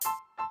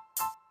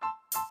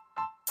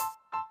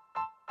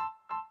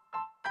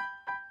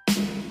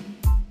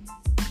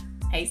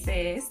Hey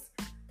sis,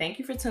 thank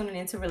you for tuning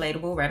into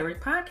Relatable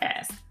Rhetoric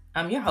Podcast.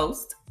 I'm your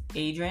host,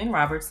 Adrienne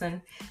Robertson,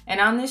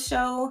 and on this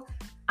show,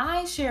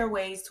 I share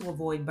ways to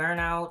avoid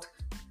burnout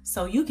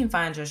so you can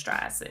find your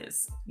stride,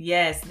 sis.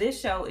 Yes,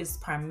 this show is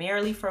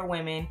primarily for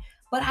women,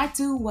 but I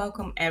do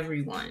welcome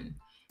everyone.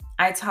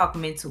 I talk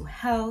mental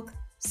health,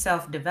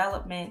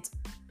 self-development,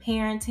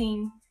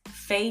 parenting,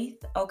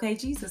 faith, okay,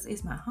 Jesus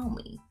is my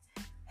homie,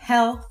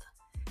 health,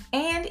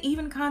 and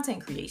even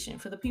content creation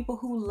for the people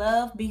who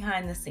love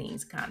behind the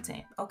scenes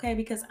content, okay?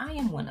 Because I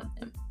am one of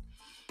them.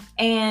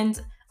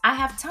 And I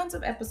have tons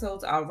of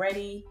episodes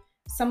already.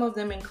 Some of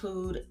them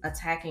include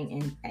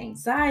attacking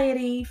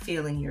anxiety,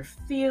 feeling your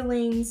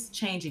feelings,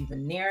 changing the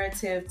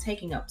narrative,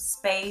 taking up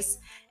space,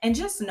 and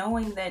just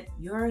knowing that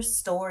your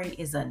story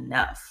is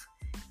enough.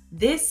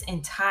 This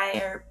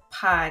entire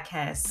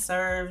podcast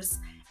serves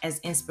as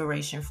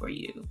inspiration for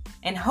you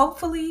and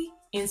hopefully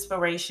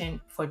inspiration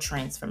for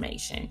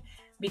transformation,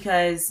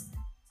 because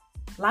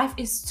life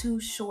is too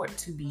short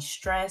to be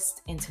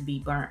stressed and to be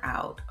burnt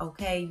out.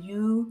 Okay,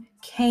 you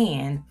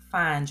can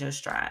find your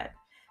stride.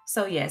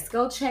 So yes,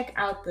 go check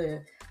out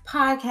the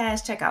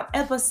podcast, check out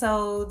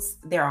episodes.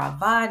 There are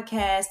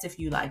vodcasts if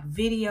you like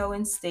video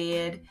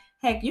instead.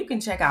 Heck, you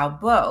can check out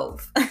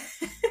both.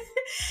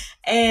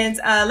 And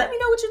let me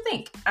know what you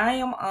think. I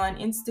am on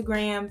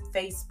Instagram,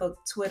 Facebook,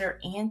 Twitter,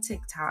 and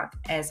TikTok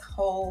as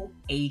Whole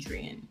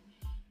Adrienne.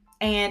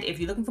 And if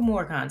you're looking for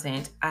more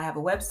content, I have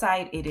a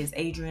website. It is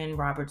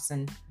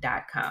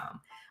adriennerobertson.com.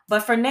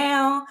 But for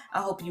now,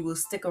 I hope you will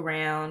stick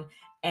around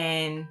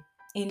and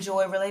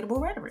enjoy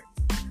Relatable Rhetoric.